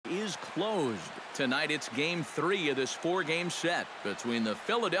is closed. Tonight it's game 3 of this 4-game set between the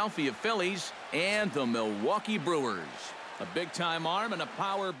Philadelphia Phillies and the Milwaukee Brewers. A big-time arm and a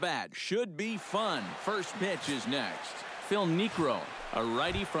power bat should be fun. First pitch is next. Phil Niekro, a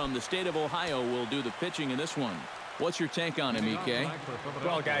righty from the state of Ohio, will do the pitching in this one. What's your take on him, EK?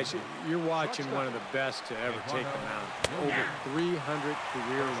 Well, guys, you're watching one of the best to ever take the mound. Over 300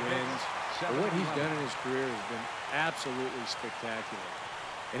 career wins. But what he's done in his career has been absolutely spectacular.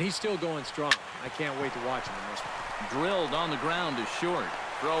 And he's still going strong. I can't wait to watch him in this one. Drilled on the ground to short.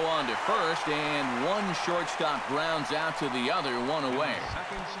 Throw on to first, and one shortstop grounds out to the other, one away.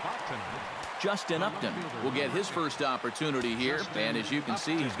 Justin Upton will get his first opportunity here, and as you can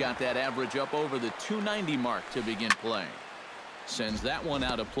see, he's got that average up over the 290 mark to begin play. Sends that one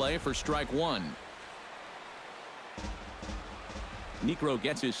out of play for strike one. Niekro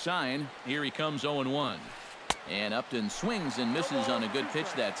gets his sign. Here he comes 0-1. And Upton swings and misses on a good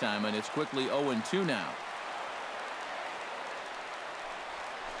pitch that time, and it's quickly 0-2 now.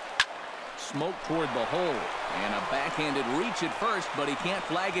 Smoke toward the hole, and a backhanded reach at first, but he can't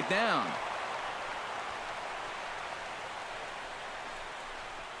flag it down.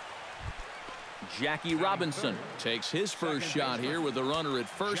 Jackie Robinson takes his first shot here with a runner at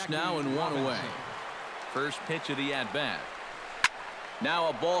first now and one away. First pitch of the at-bat. Now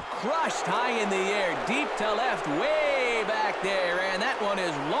a ball crushed high in the air, deep to left, way back there, and that one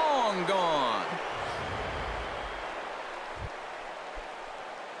is long gone.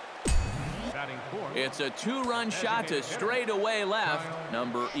 It's a 2-run shot to straightaway left,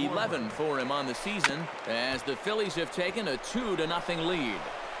 number 11 for him on the season, as the Phillies have taken a 2-0 lead.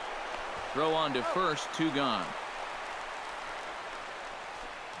 Throw on to first, 2 gone.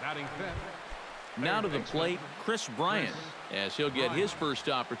 Now to the plate, Chris Bryant, as he'll get his first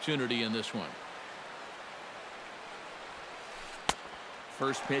opportunity in this one.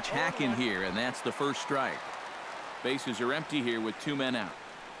 First pitch hack in here, and that's the first strike. Bases are empty here with 2 men out.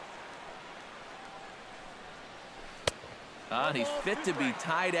 He's fit to be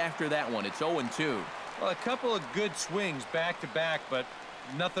tied after that one. It's 0-2. Well, a couple of good swings back-to-back, but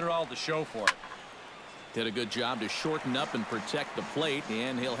nothing at all to show for it. Did a good job to shorten up and protect the plate,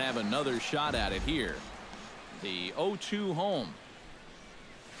 and he'll have another shot at it here. The 0-2 home.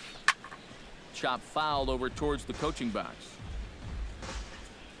 Chop fouled over towards the coaching box.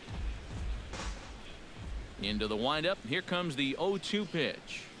 Into the windup. Here comes the 0-2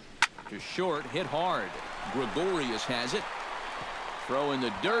 pitch. To short, hit hard. Gregorius has it. Throw in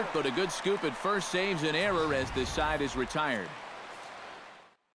the dirt, but a good scoop at first saves an error as this side is retired.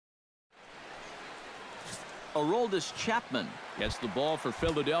 Aroldis Chapman gets the ball for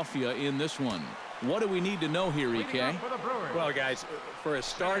Philadelphia in this one. What do we need to know here, EK? Well, guys, for a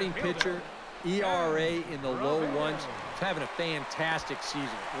starting pitcher, ERA in the low ones, he's having a fantastic season.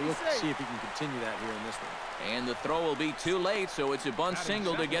 We'll look to see if he can continue that here in this one. And the throw will be too late, so it's a bunt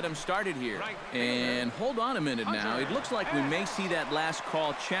single to get him started here. And hold on a minute now. It looks like we may see that last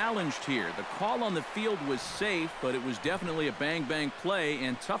call challenged here. The call on the field was safe, but it was definitely a bang-bang play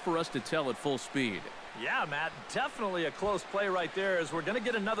and tough for us to tell at full speed. Yeah, Matt, definitely a close play right there, as we're going to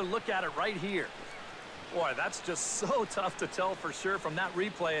get another look at it right here. Boy, that's just so tough to tell for sure from that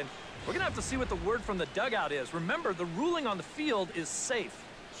replay, and we're going to have to see what the word from the dugout is. Remember, the ruling on the field is safe.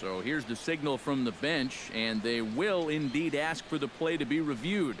 So here's the signal from the bench, and they will indeed ask for the play to be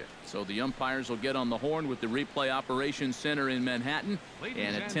reviewed. So the umpires will get on the horn with the replay operations center in Manhattan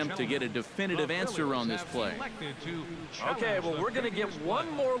and attempt to get a definitive answer on this play. Okay, well, we're going to get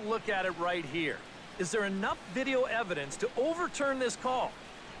one more look at it right here. Is there enough video evidence to overturn this call?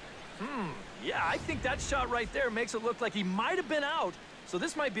 Yeah, I think that shot right there makes it look like he might have been out, so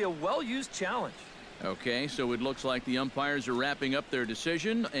this might be a well-used challenge. Okay, so it looks like the umpires are wrapping up their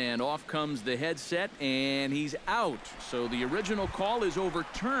decision, and off comes the headset, and he's out. So the original call is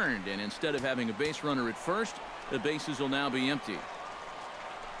overturned, and instead of having a base runner at first, the bases will now be empty.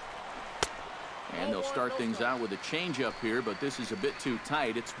 And they'll start things out with a changeup here, but this is a bit too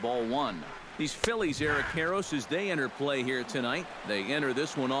tight. It's ball 1. These Phillies, Eric Karros, as they enter play here tonight, they enter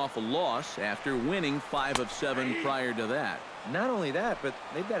this one off a loss after winning 5 of 7 prior to that. Not only that, but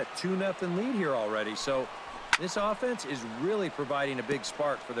they've got a 2-0 lead here already, so this offense is really providing a big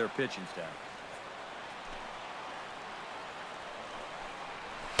spark for their pitching staff.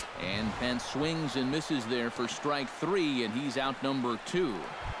 And Pence swings and misses there for strike 3, and he's out number 2.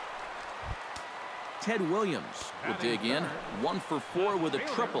 Ted Williams will dig in, 1 for 4 with a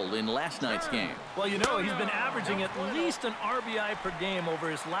triple in last night's game. Well, you know, he's been averaging at least an RBI per game over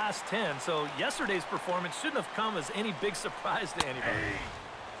his last 10, so yesterday's performance shouldn't have come as any big surprise to anybody.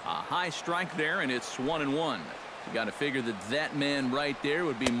 A high strike there, and it's 1-1. You got to figure that that man right there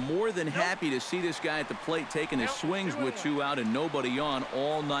would be more than happy to see this guy at the plate taking his swings with 2 out and nobody on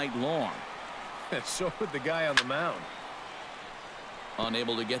all night long. So would the guy on the mound.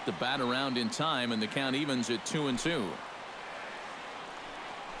 Unable to get the bat around in time, and the count evens at 2-2.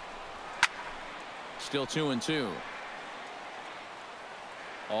 Still 2-2.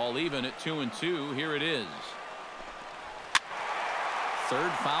 All even at 2-2. Here it is.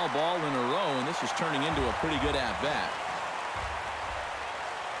 Third foul ball in a row, and this is turning into a pretty good at-bat.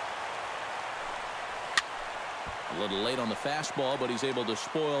 A little late on the fastball, but he's able to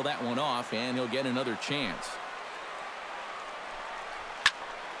spoil that one off, and he'll get another chance.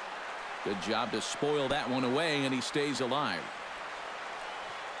 Good job to spoil that one away, and he stays alive.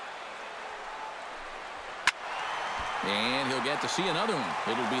 And he'll get to see another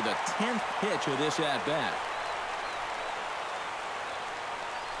one. It'll be the 10th pitch of this at-bat.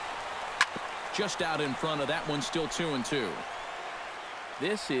 Just out in front of that one, still 2-2.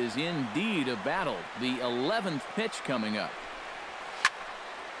 This is indeed a battle. The 11th pitch coming up.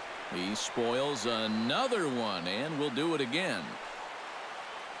 He spoils another one, and will do it again.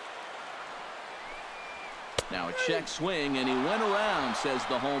 Now a check swing, and he went around, says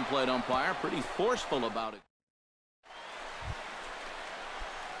the home plate umpire. Pretty forceful about it.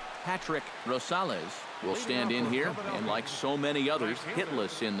 Patrick Rosales will stand in here, and like so many others,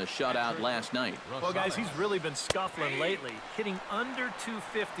 hitless in the shutout last night. Well, guys, he's really been scuffling lately, hitting under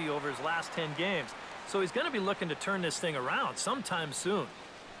 250 over his last 10 games. So he's going to be looking to turn this thing around sometime soon.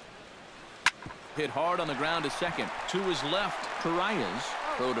 Hit hard on the ground to second. To his left, Carayas.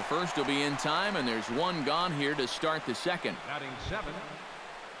 Throw to first will be in time, and there's one gone here to start the second. Batting 7.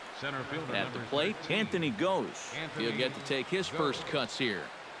 Center fielder at the plate, Anthony goes. He'll get to take his first cuts here.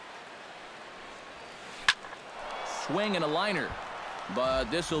 Swing and a liner, but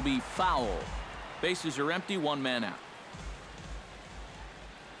this will be foul. Bases are empty, 1 man out.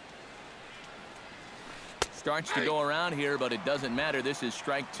 Starts to go around here, but it doesn't matter. This is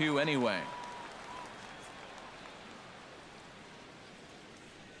strike 2 anyway.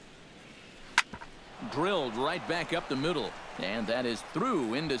 Drilled right back up the middle, and that is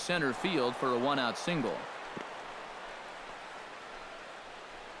through into center field for a 1-out single.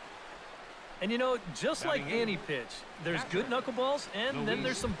 And you know, just like any pitch, there's good knuckleballs, and then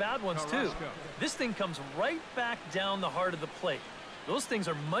there's some bad ones too. This thing comes right back down the heart of the plate. Those things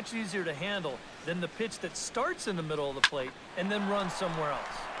are much easier to handle than the pitch that starts in the middle of the plate and then runs somewhere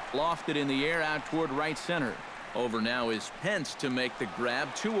else. Lofted in the air out toward right center. Over now is Pence to make the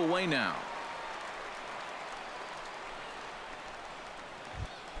grab. 2 away now.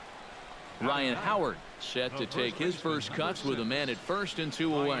 Ryan Howard set to take his first cuts with a man at first and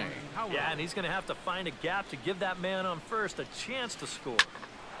 2 away. Yeah, and he's going to have to find a gap to give that man on first a chance to score.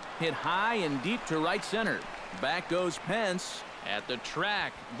 Hit high and deep to right center. Back goes Pence at the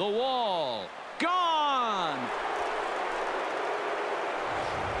track. The wall. Gone!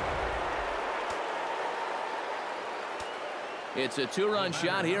 It's a 2-run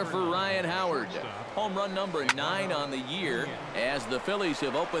shot here for Ryan Howard. Home run number 9 on the year as the Phillies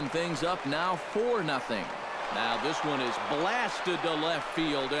have opened things up now 4-0. Now this one is blasted to left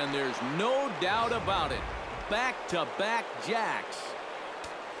field, and there's no doubt about it. Back-to-back jacks.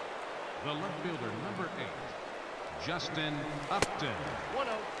 The left fielder, number 8, Justin Upton.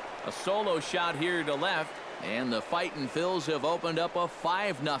 A solo shot here to left, and the Fightin' Phils have opened up a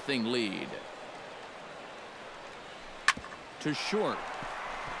 5-0 lead. To short.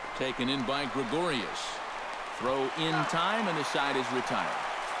 Taken in by Gregorius. Throw in time, and the side is retired.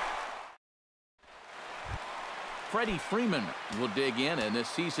 Freddie Freeman will dig in, and this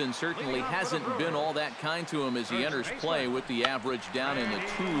season certainly hasn't been all that kind to him as he enters play with the average down in the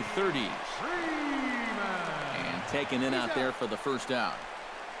 230s. And taken in out there for the first out.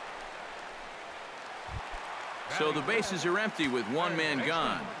 So the bases are empty with 1 man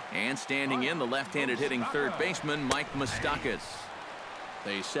gone. And standing in, the left-handed hitting third baseman, Mike Moustakas.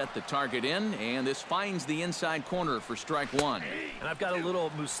 They set the target in, and this finds the inside corner for strike 1. And I've got a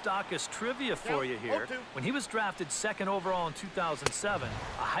little Moustakas trivia for you here. When he was drafted 2nd overall in 2007,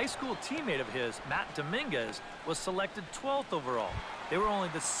 a high school teammate of his, Matt Dominguez, was selected 12th overall. They were only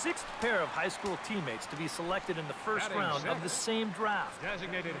the 6th pair of high school teammates to be selected in the first round of the same draft.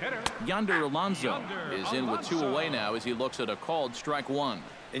 Yonder Alonso is in with 2 away now as he looks at a called strike 1.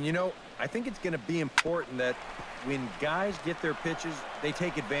 And you know, I think it's going to be important that when guys get their pitches, they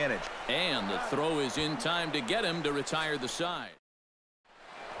take advantage. And the throw is in time to get him to retire the side.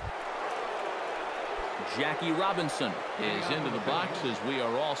 Jackie Robinson is into the box as we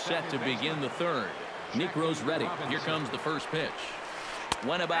are all set to begin the third. Necro's ready. Here comes the first pitch.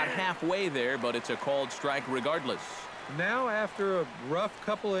 Went about halfway there, but it's a called strike regardless. Now, after a rough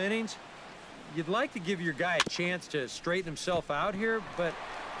couple of innings, you'd like to give your guy a chance to straighten himself out here, but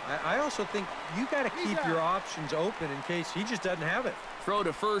I also think you got to keep your options open in case he just doesn't have it. Throw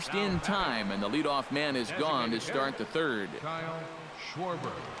to first in time, and the leadoff man is gone to start the third. Kyle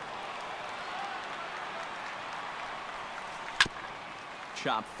Schwarber.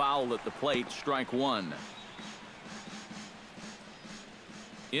 Chop foul at the plate, strike one.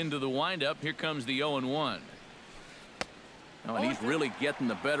 Into the windup, here comes the 0-1. Oh, and he's really getting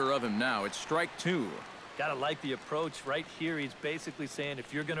the better of him now. It's strike two. Gotta like the approach right here. He's basically saying,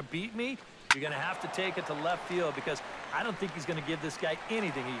 if you're gonna beat me, you're gonna have to take it to left field, because I don't think he's gonna give this guy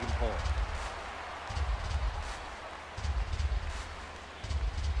anything he can pull.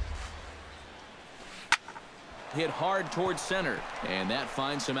 Hit hard towards center, and that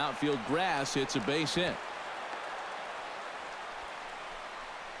finds some outfield grass. It's a base hit.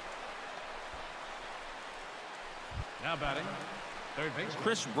 Now batting, third base.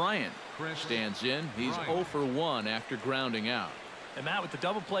 Chris Bryant stands in. He's 0 for 1 after grounding out. And Matt, with the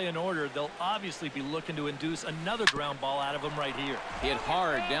double play in order, they'll obviously be looking to induce another ground ball out of him right here. Hit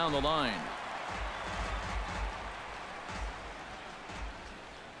hard down the line.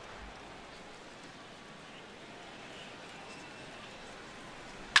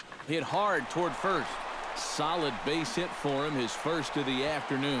 Hit hard toward first. Solid base hit for him, his first of the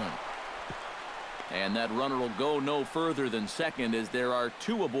afternoon. And that runner will go no further than second, as there are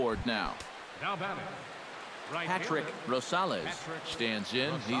two aboard now. Now batting, right Patrick Rosales stands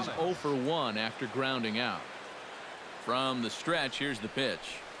in. He's 0 for 1 after grounding out. From the stretch, here's the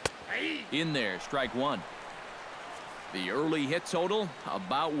pitch. In there, strike one. The early hit total,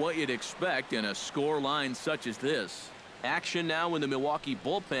 about what you'd expect in a score line such as this. Action now in the Milwaukee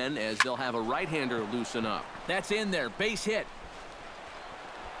bullpen, as they'll have a right-hander loosen up. That's in there, base hit.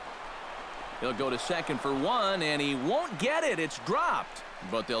 He'll go to second for one, and he won't get it. It's dropped.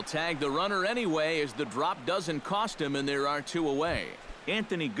 But they'll tag the runner anyway, as the drop doesn't cost him, and there are two away.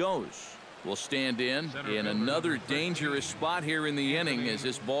 Anthony Goes will stand in another dangerous spot here in the inning, as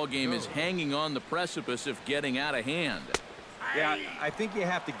this ball game is hanging on the precipice of getting out of hand. Yeah, I think you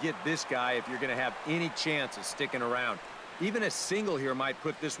have to get this guy if you're going to have any chance of sticking around. Even a single here might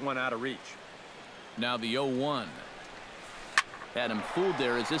put this one out of reach. Now the 0-1. Had him fooled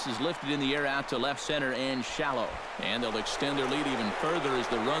there, as this is lifted in the air out to left center and shallow. And they'll extend their lead even further as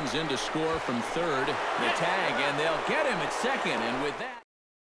the run's in to score from third. The tag, and they'll get him at second. And with that,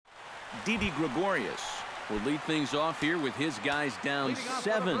 Didi Gregorius will lead things off here with his guys down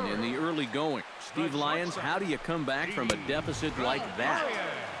 7 in the early going. Steve Lyons, how do you come back from a deficit like that?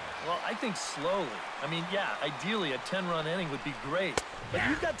 Well, I think slowly. I mean, yeah, ideally a 10-run inning would be great. But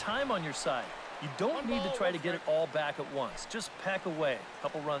you've got time on your side. You don't need to try to get it all back at once. Just pack away. A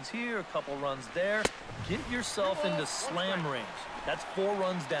couple runs here, a couple runs there. Get yourself into slam range. That's 4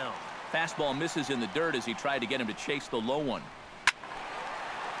 runs down. Fastball misses in the dirt as he tried to get him to chase the low one.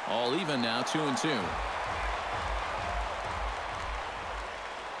 All even now, 2-2.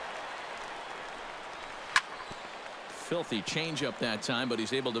 Filthy changeup that time, but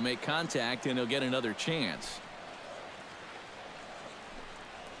he's able to make contact, and he'll get another chance.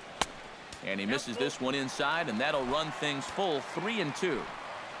 And he misses this one inside, and that'll run things full, 3-2.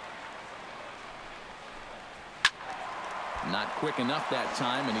 Not quick enough that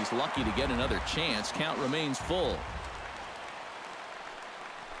time, and he's lucky to get another chance. Count remains full.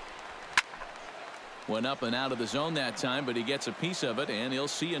 Went up and out of the zone that time, but he gets a piece of it, and he'll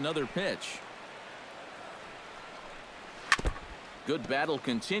see another pitch. Good battle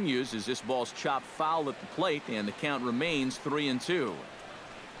continues as this ball's chopped foul at the plate, and the count remains 3-2.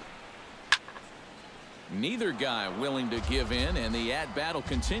 Neither guy willing to give in, and the at-bat will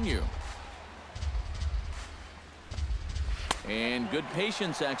continue. And good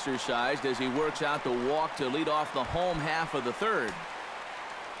patience exercised as he works out the walk to lead off the home half of the third.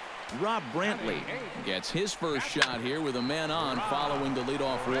 Rob Brantley gets his first shot here with a man on following the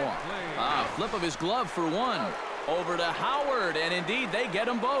leadoff walk. Flip of his glove for one. Over to Howard, and indeed they get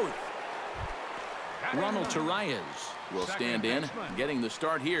them both. Ronald Torreyes will stand in, getting the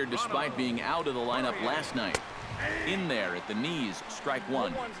start here despite being out of the lineup last night. In there at the knees, strike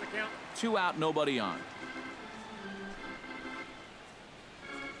one. 2 out, nobody on.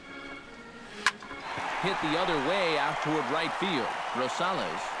 Hit the other way out toward right field.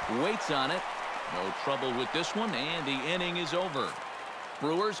 Rosales waits on it. No trouble with this one, and the inning is over.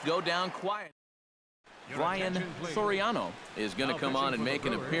 Brewers go down quiet. Brian Soriano is going to come on and make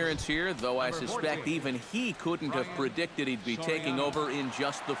an appearance here, though I suspect even he couldn't have predicted he'd be taking over in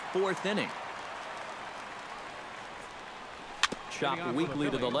just the 4th inning. chop weakly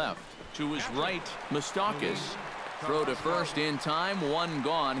to the left. To his right, Moustakas. Throw to first in time. One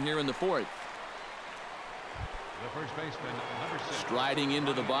gone here in the fourth. The first baseman, number 6. Striding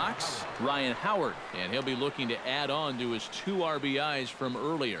into the box, Ryan Howard. And he'll be looking to add on to his 2 RBIs from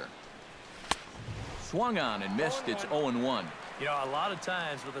earlier. Swung on and missed. It's 0-1. You know, a lot of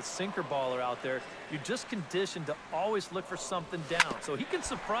times with a sinker baller out there, you're just conditioned to always look for something down. So he can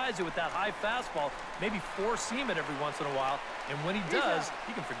surprise you with that high fastball, maybe four-seam it every once in a while. And when he does,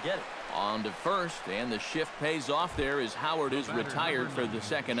 he can forget it. On to first, and the shift pays off there as Howard is retired for the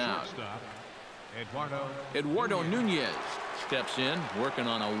second out. Eduardo Nunez steps in, working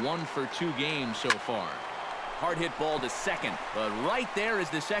on a 1-for-2 game so far. Hard hit ball to second, but right there is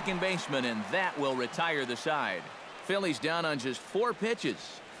the second baseman, and that will retire the side. Phillies down on just 4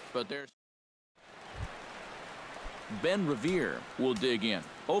 pitches, but there's Ben Revere will dig in.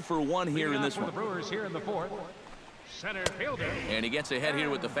 0-for-1 here in this one. The Brewers here in the fourth. Center fielder. And he gets ahead here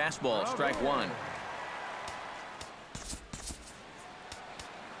with the fastball. Strike one.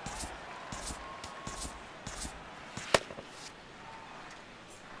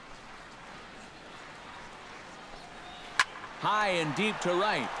 High and deep to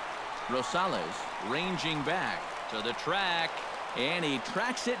right. Rosales ranging back to the track, and he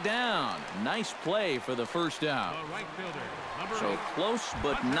tracks it down. Nice play for the first out. The right fielder, So close,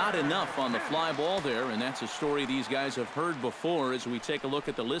 but not enough on the fly ball there, and that's a story these guys have heard before as we take a look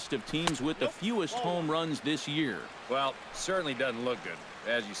at the list of teams with the fewest home runs this year. Well, certainly doesn't look good,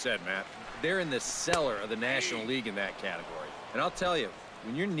 as you said, Matt. They're in the cellar of the National League in that category. And I'll tell you,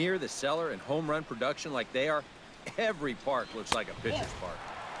 when you're near the cellar in home run production like they are, every park looks like a pitcher's park.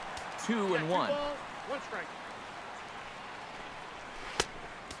 2-1. One strike.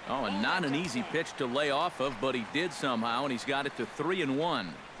 Oh, and not an easy pitch to lay off of, but he did somehow, and he's got it to 3-1.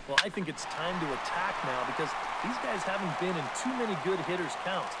 Well, I think it's time to attack now because these guys haven't been in too many good hitters'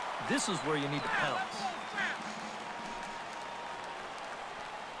 counts. This is where you need to pounce.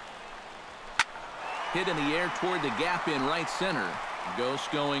 Hit in the air toward the gap in right center.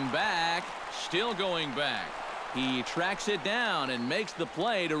 Ghost going back, still going back. He tracks it down and makes the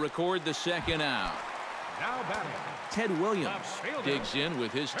play to record the second out. Now batting. Ted Williams digs in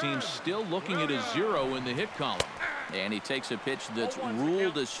with his team still looking at a 0 in the hit column. And he takes a pitch that's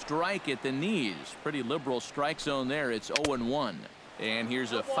ruled a strike at the knees. Pretty liberal strike zone there. It's 0-1. And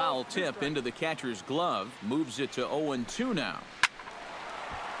here's a foul tip into the catcher's glove. Moves it to 0-2 now.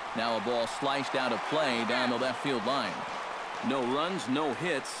 Now a ball sliced out of play down the left field line. No runs, no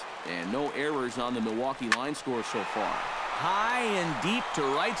hits, and no errors on the Milwaukee line score so far. High and deep to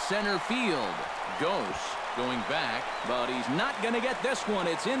right center field. Goes going back, but he's not going to get this one.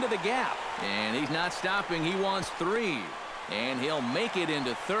 It's into the gap, and he's not stopping. He wants 3, and he'll make it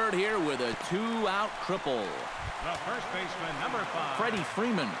into third here with a 2-out triple. The first baseman, number 5. Freddie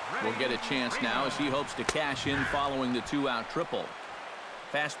Freeman will get a chance now as he hopes to cash in following the 2-out triple.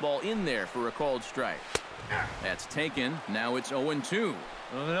 Fastball in there for a called strike. That's taken. Now it's 0-2.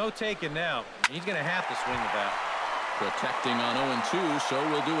 Well, no taking now. He's going to have to swing the bat. Protecting on 0-2, so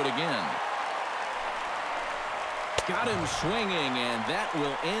we'll do it again. Got him swinging, and that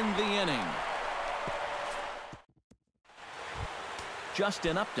will end the inning.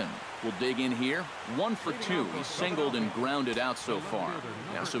 Justin Upton will dig in here. 1 for 2. He's singled and grounded out so far.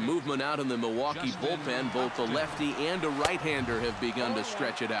 Now some movement out in the Milwaukee bullpen. Both the lefty and a right-hander have begun to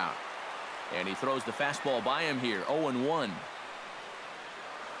stretch it out. And he throws the fastball by him here. 0-1.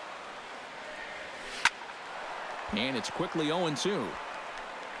 And it's quickly 0-2.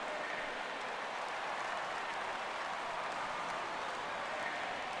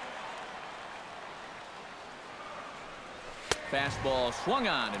 Fastball swung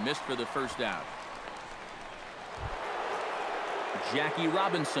on and missed for the first out. Jackie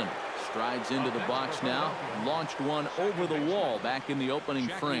Robinson strides into the box now. Launched one over the wall back in the opening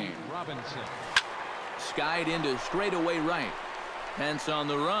frame. Skied into straightaway right. Pence on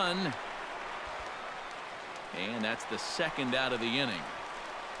the run. And that's the second out of the inning.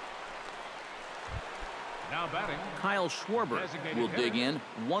 Now batting. Kyle Schwarber will dig in.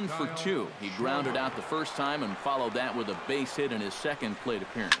 1 for 2. He grounded out the first time and followed that with a base hit in his second plate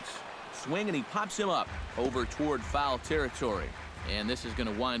appearance. Swing, and he pops him up over toward foul territory. And this is going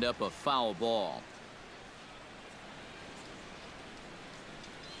to wind up a foul ball.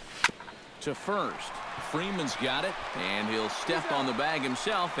 To first. Freeman's got it, and he'll step on the bag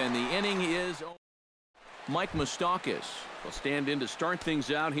himself, and the inning is over. Mike Moustakas will stand in to start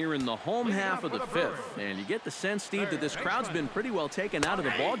things out here in the home half of the fifth. And you get the sense, Steve, that this crowd's been pretty well taken out of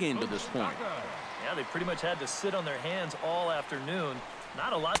the ballgame to this point. Yeah, they pretty much had to sit on their hands all afternoon.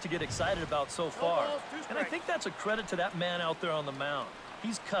 Not a lot to get excited about so far. And I think that's a credit to that man out there on the mound.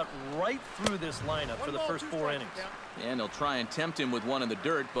 He's cut right through this lineup for the first 4 innings. And he'll try and tempt him with one in the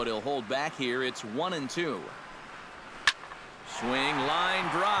dirt, but he'll hold back here. It's 1-2. Swing,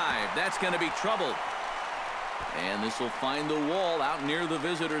 line drive. That's going to be trouble. And this will find the wall out near the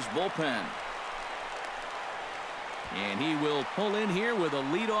visitors' bullpen. And he will pull in here with a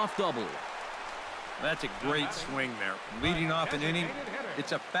leadoff double. That's a great swing there. Leading off an inning,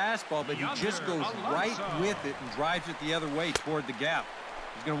 it's a fastball, but he just goes right with it and drives it the other way toward the gap.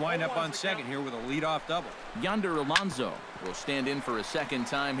 He's going to wind up on second here with a leadoff double. Yonder Alonso will stand in for a second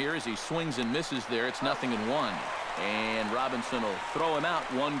time here as he swings and misses there. It's 0-1. And Robinson will throw him out,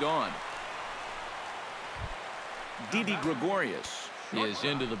 1 gone. Didi Gregorius is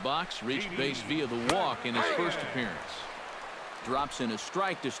into the box, reached base via the walk in his first appearance. Drops in a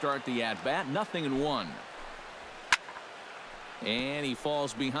strike to start the at-bat, 0-1. And he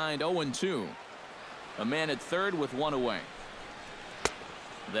falls behind 0-2. A man at third with 1 away.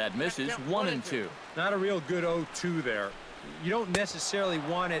 That misses, 1-2. Not a real good 0-2 there. You don't necessarily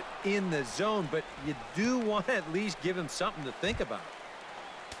want it in the zone, but you do want to at least give him something to think about.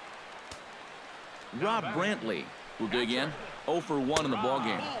 Rob Brantley will dig in. 0 for 1 in the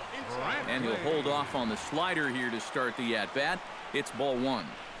ballgame. And he'll hold off on the slider here to start the at-bat. It's ball 1.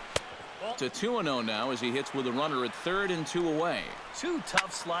 To 2-0 now as he hits with a runner at third and 2 away. 2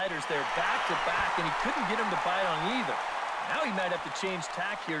 tough sliders there back-to-back, and he couldn't get him to bite on either. Now he might have to change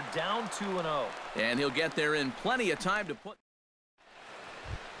tack here, down 2-0. And he'll get there in plenty of time to put.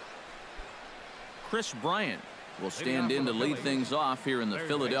 Chris Bryant will stand in to lead things off here in the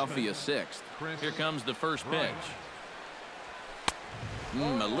Philadelphia 6th. Here comes the first pitch.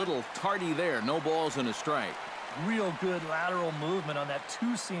 A little tardy there. No balls and a strike. Real good lateral movement on that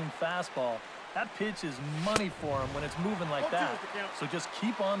 2-seam fastball. That pitch is money for him when it's moving like that. So just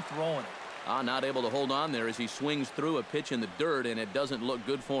keep on throwing it. Not able to hold on there as he swings through a pitch in the dirt, and it doesn't look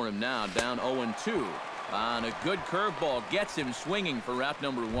good for him now. Down 0-2. On a good curveball gets him swinging for route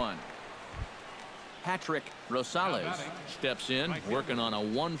number 1. Patrick Rosales steps in, working on a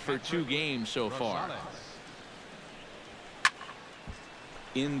 1-for-2 game so far.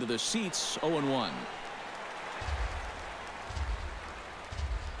 Into the seats, 0-1.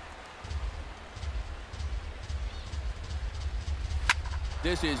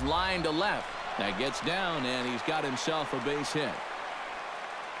 This is line to left. That gets down, and he's got himself a base hit.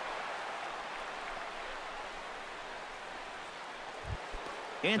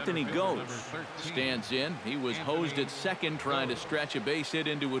 Anthony Goes stands in. He was hosed at second trying to stretch a base hit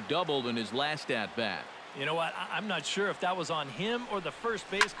into a double in his last at-bat. You know what? I'm not sure if that was on him or the first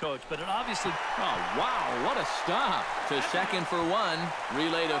base coach, but it obviously... Oh, wow, what a stop. To second for 1.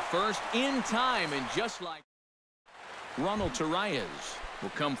 Relay to first in time, and just like... Ronald Torreyes will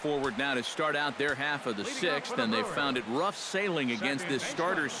come forward now to start out their half of the 6th, and they've found it rough sailing against this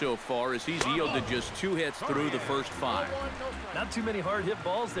starter so far as he's yielded just 2 hits through the first 5. Not too many hard hit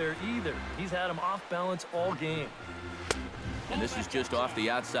balls there either. He's had them off balance all game. And this is just off the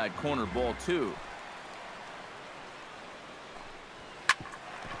outside corner, ball 2.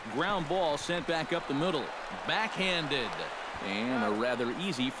 Ground ball sent back up the middle. Backhanded. And a rather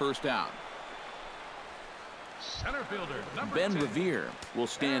easy first out. Center fielder, Ben Revere will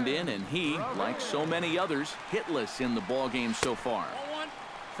stand in, and he, like so many others, hitless in the ball game so far.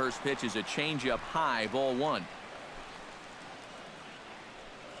 First pitch is a changeup high, ball 1.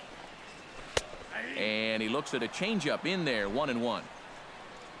 And he looks at a changeup in there, 1-1.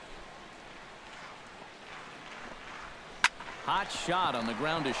 Hot shot on the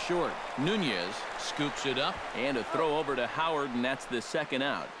ground is short. Nunez scoops it up, and a throw over to Howard, and that's the second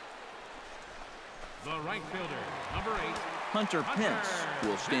out. the right fielder, number 8. Hunter Pence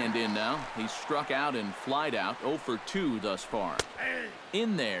will stand in now. He's struck out and flied out, 0 for 2 thus far.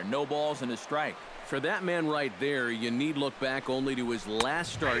 In there, no balls and a strike. For that man right there, you need look back only to his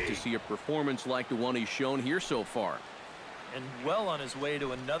last start to see a performance like the one he's shown here so far. And well on his way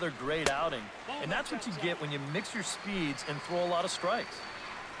to another great outing. And that's what you get when you mix your speeds and throw a lot of strikes.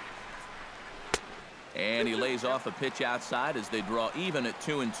 And he lays off a pitch outside as they draw even at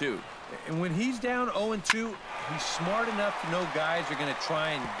 2-2. And when he's down 0-2, he's smart enough to know guys are going to try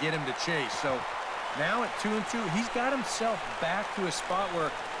and get him to chase. So now at 2-2, he's got himself back to a spot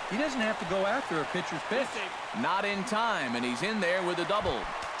where he doesn't have to go after a pitcher's pitch. Not in time, and he's in there with a double.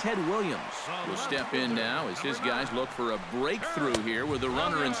 Ted Williams will step in now as his guys look for a breakthrough here with a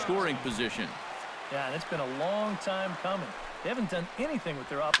runner in scoring position. Yeah, and it's been a long time coming. They haven't done anything with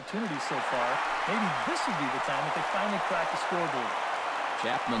their opportunities so far. Maybe this will be the time that they finally crack the scoreboard.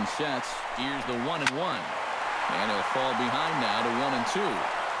 Chapman sets. Here's the 1-1. And he'll fall behind now to 1-2.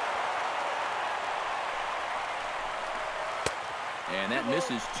 And that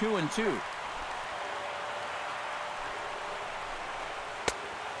misses 2-2.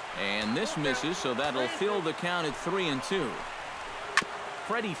 And this misses, so that'll fill the count at 3-2.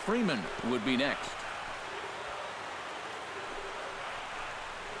 Freddie Freeman would be next.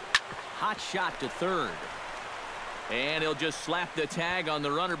 Hot shot to third. And he'll just slap the tag on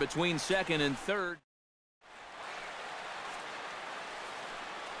the runner between second and third.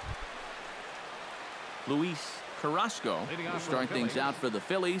 Luis Carrasco will start things out for the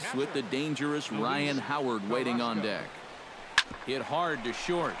Phillies with the dangerous Ryan Howard waiting on deck. Hit hard to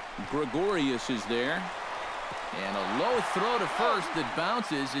short. Gregorius is there. And a low throw to first that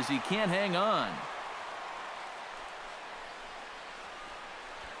bounces as he can't hang on.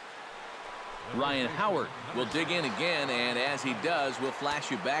 Ryan Howard will dig in again, and as he does, we'll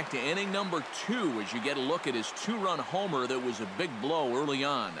flash you back to inning number 2 as you get a look at his 2-run homer that was a big blow early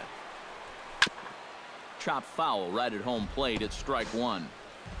on. Chop foul right at home plate at strike 1.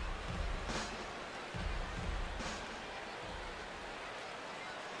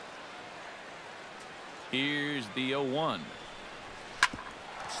 Here's the 0-1.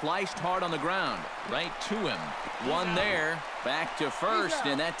 Sliced hard on the ground, right to him. One there, back to first,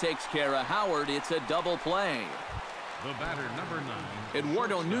 and that takes care of Howard. It's a double play. The batter, number 9.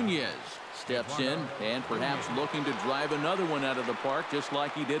 Eduardo Nunez steps in and perhaps looking to drive another one out of the park just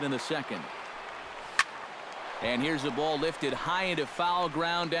like he did in the second. And here's the ball lifted high into foul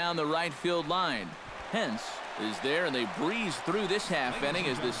ground down the right field line. Hence is there, and they breeze through this half inning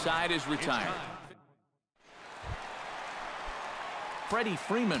as the side is retired. Freddie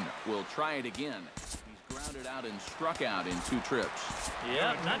Freeman will try it again. He's grounded out and struck out in 2 trips.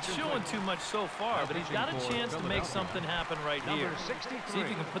 Yeah, not showing too much so far, but he's got a chance to make something happen right here. See if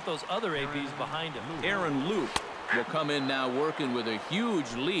he can put those other ABs behind him. Aaron Luke will come in now working with a huge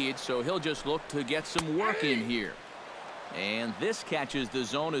lead, so he'll just look to get some work in here. And this catches the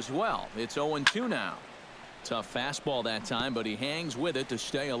zone as well. It's 0-2 now. Tough fastball that time, but he hangs with it to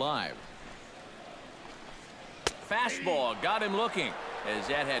stay alive. Fastball got him looking as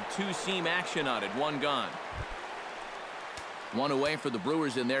that had 2-seam action on it. 1 gone. 1 away for the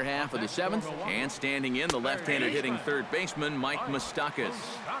Brewers in their half of the 7th, and standing in the left-handed hitting third baseman Mike Moustakas.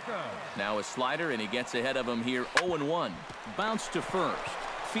 Now a slider, and he gets ahead of him here. 0-1. Bounce to first,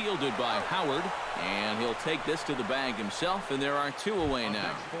 fielded by Howard, and he'll take this to the bag himself, and there are 2 away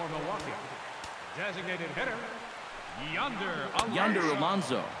now. For Milwaukee, designated hitter Yonder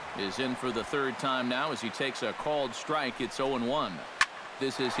Alonso is in for the 3rd time now as he takes a called strike. It's 0-1.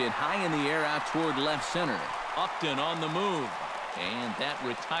 This is hit high in the air out toward left center. Upton on the move, and that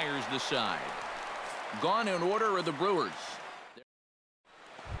retires the side. Gone in order are the Brewers.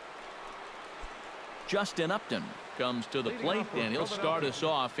 Justin Upton comes to the plate, and he'll start us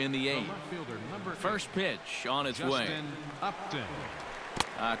off in the 8th. First pitch on its way. Upton.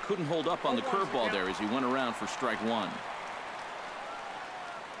 Couldn't hold up on the curveball there as he went around for strike 1.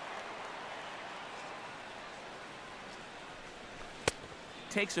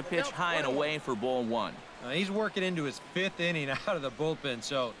 Takes a pitch high and away for ball 1. He's working into his 5th inning out of the bullpen,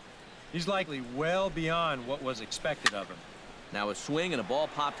 so he's likely well beyond what was expected of him. Now a swing and a ball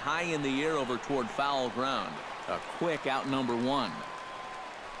popped high in the air over toward foul ground. A quick out number 1.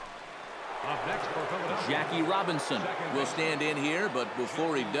 Up next for Philadelphia, Jackie Robinson will stand in here, but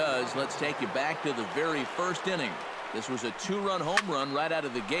before he does, let's take you back to the very first inning. This was a 2-run home run right out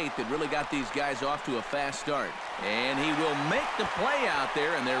of the gate that really got these guys off to a fast start. And he will make the play out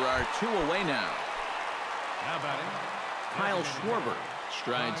there, and there are 2 away now. now batting, Kyle Schwarber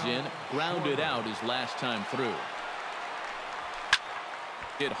strides in, grounded out his last time through.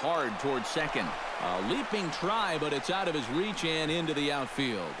 Hit hard towards second. A leaping try, but it's out of his reach and into the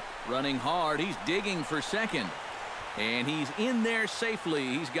outfield. Running hard, he's digging for second. And he's in there safely.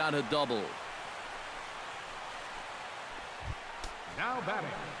 He's got a double. now batting.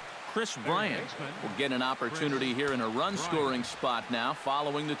 Chris Bryant will get an opportunity here in a run-scoring spot now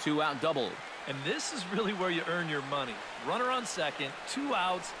following the 2-out double. And this is really where you earn your money. Runner on second, 2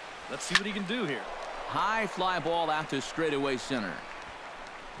 outs. Let's see what he can do here. High fly ball out to straightaway center.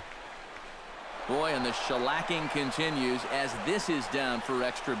 Boy, and the shellacking continues as this is down for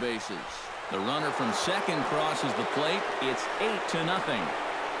extra bases. The runner from second crosses the plate. It's 8-0.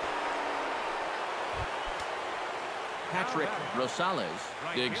 Patrick Rosales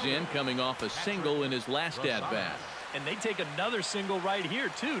digs in, coming off a single in his last at-bat. And they take another single right here,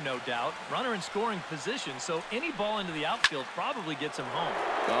 too, no doubt. Runner in scoring position, so any ball into the outfield probably gets him home.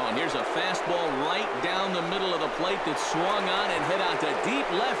 Oh, and here's a fastball right down the middle of the plate that swung on and hit out to deep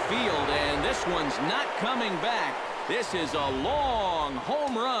left field. And this one's not coming back. This is a long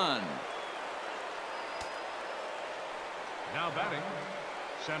home run. Now batting,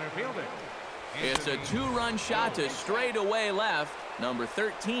 center fielder. It's a two-run shot to straightaway left. Number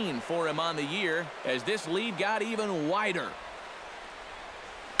 13 for him on the year as this lead got even wider.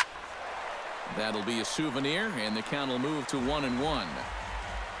 That'll be a souvenir, and the count will move to 1-1.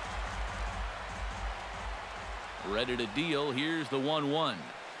 Ready to deal. Here's the 1-1.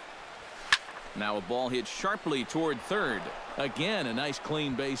 Now a ball hit sharply toward third. Again, a nice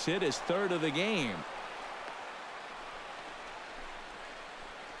clean base hit, his third of the game.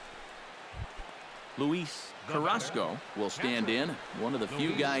 Luis Carrasco will stand in, one of the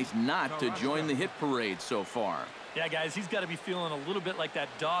few guys not to join the hit parade so far. Yeah, guys, he's got to be feeling a little bit like that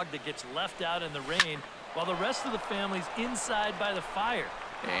dog that gets left out in the rain while the rest of the family's inside by the fire.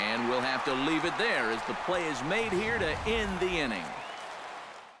 And we'll have to leave it there as the play is made here to end the inning.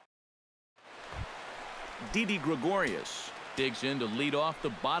 Didi Gregorius digs in to lead off the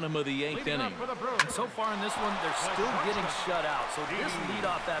bottom of the 8th inning. And so far in this one, they're still getting shut out. So this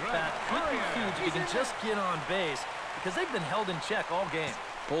leadoff at bat could be huge if you can just get on base because they've been held in check all game.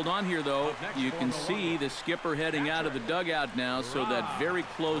 Hold on here, though. You can see the skipper heading out of the dugout now, so that very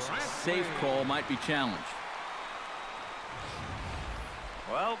close safe call might be challenged.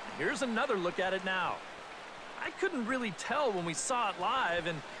 Well, here's another look at it now. I couldn't really tell when we saw it live,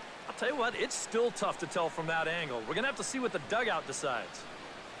 and I'll tell you what, it's still tough to tell from that angle. We're going to have to see what the dugout decides.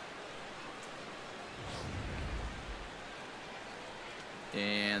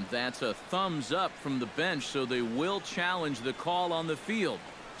 And that's a thumbs up from the bench, so they will challenge the call on the field.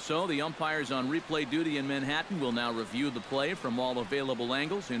 So the umpires on replay duty in Manhattan will now review the play from all available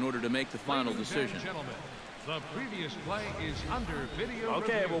angles in order to make the final decision. The previous play is under video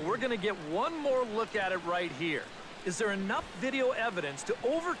Okay, review. well, we're going to get one more look at it right here. Is there enough video evidence to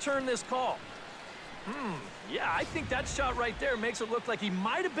overturn this call? Yeah, I think that shot right there makes it look like he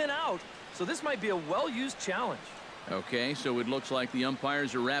might have been out. So this might be a well-used challenge. Okay, so it looks like the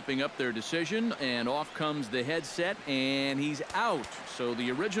umpires are wrapping up their decision, and off comes the headset, and he's out. So the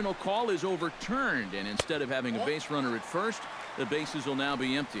original call is overturned, and instead of having a base runner at first, the bases will now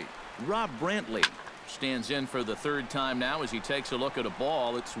be empty. Rob Brantley stands in for the third time now as he takes a look at a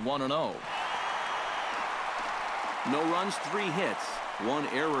ball. It's 1-0. No runs, 3 hits. 1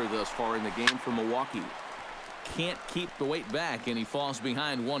 error thus far in the game for Milwaukee. Can't keep the weight back, and he falls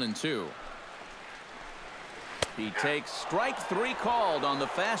behind 1-2. He takes strike 3 called on the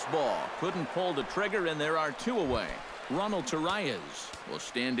fastball. Couldn't pull the trigger, and there are 2 away. Ronald Torreyes will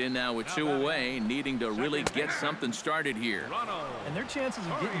stand in now with 2 away, needing to really get something started here. And their chances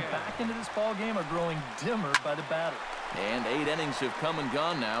of getting back into this ball game are growing dimmer by the batter. And 8 innings have come and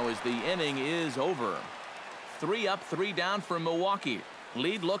gone now as the inning is over. 3 up, 3 down for Milwaukee.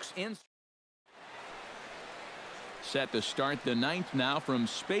 Lead looks in. Set to start the 9th now from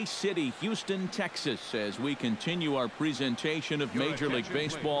Space City, Houston, Texas, as we continue our presentation of Major League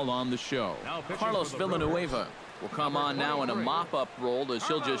Baseball on the show. Carlos Villanueva will come on now in a mop-up role as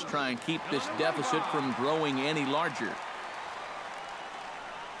he'll just try and keep this deficit from growing any larger.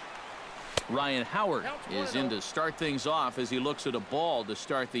 Ryan Howard is in to start things off as he looks at a ball to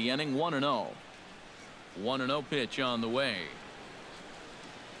start the inning. 1-0. 1-0 pitch on the way.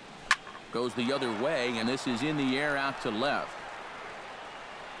 Goes the other way, and this is in the air out to left.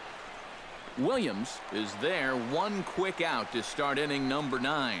 Williams is there, 1 quick out to start inning number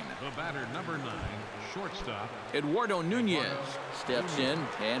 9. The batter, number 9, shortstop. Eduardo Nunez steps in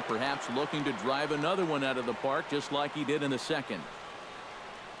and perhaps looking to drive another one out of the park just like he did in the second.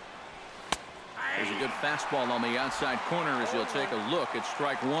 There's a good fastball on the outside corner as he'll take a look at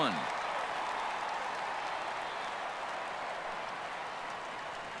strike 1.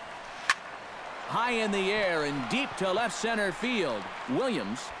 High in the air and deep to left center field.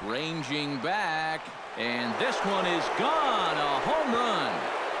 Williams ranging back, and this one is gone. A home run.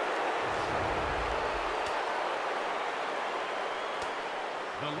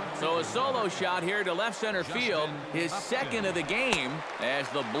 So a solo shot here to left center field, his second of the game as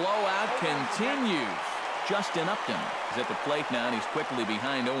the blowout continues. Justin Upton is at the plate now, and he's quickly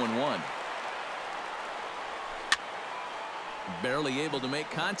behind 0-1. Barely able to make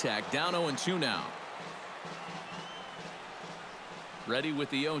contact, down 0-2 now. Ready with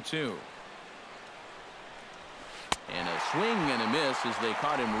the 0-2. And a swing and a miss as they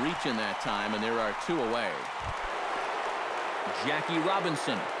caught him reaching that time, and there are 2 away. Jackie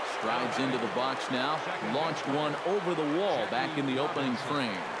Robinson strides into the box now, launched one over the wall back in the opening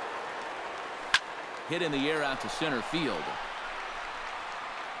frame. Hit in the air out to center field.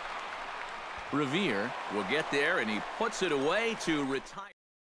 Revere will get there, and he puts it away to retire.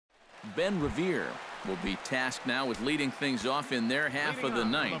 Ben Revere will be tasked now with leading things off in their half of the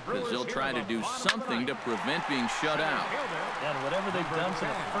ninth, as they'll try to do something to prevent being shut out. And whatever they've done for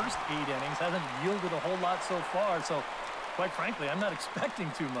the first 8 innings hasn't yielded a whole lot so far, so quite frankly, I'm not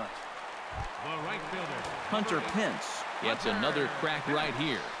expecting too much. The right fielder, Hunter Pence gets another crack right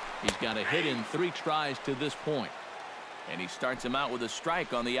here. He's got a hit in 3 tries to this point. And he starts him out with a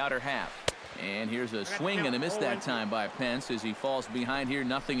strike on the outer half. And here's a swing and a miss that time by Pence as he falls behind here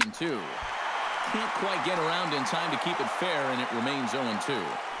 0-2. Can't quite get around in time to keep it fair, and it remains 0-2.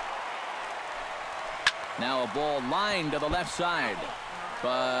 Now a ball lined to the left side.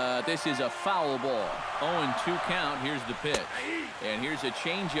 But this is a foul ball. 0-2 count. Here's the pitch. And here's a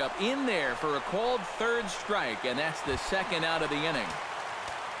changeup in there for a called 3rd strike, and that's the 2nd out of the inning.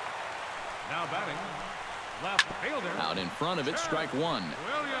 now batting, left fielder. Out in front of it, strike 1. Williams.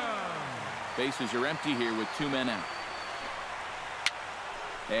 Bases are empty here with 2 men out.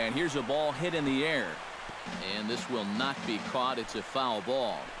 And here's a ball hit in the air. And this will not be caught. It's a foul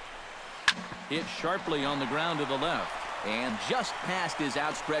ball. Hit sharply on the ground to the left. And just past his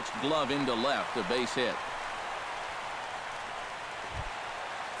outstretched glove into left, a base hit.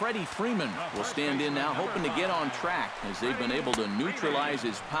 Freddie Freeman will stand in now, hoping to get on track as they've been able to neutralize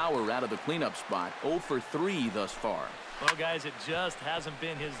his power out of the cleanup spot. 0 for 3 thus far. Well, guys, it just hasn't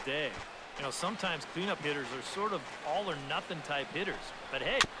been his day. You know, sometimes cleanup hitters are sort of all or nothing type hitters. But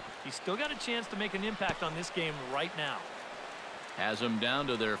hey, he's still got a chance to make an impact on this game right now. Has them down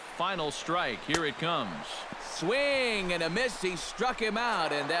to their final strike. Here it comes. Swing and a miss. He struck him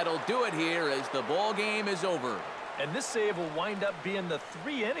out, and that'll do it here as the ball game is over. And this save will wind up being the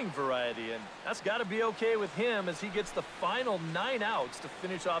 3-inning variety, and that's got to be okay with him as he gets the final 9 outs to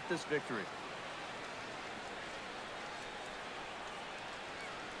finish off this victory.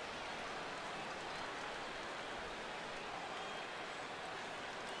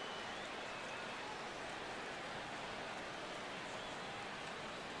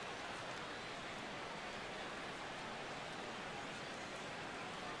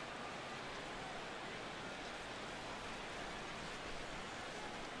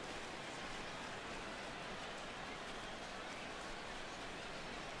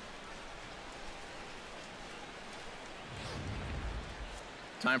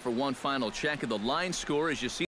 Time for one final check of the line score as you see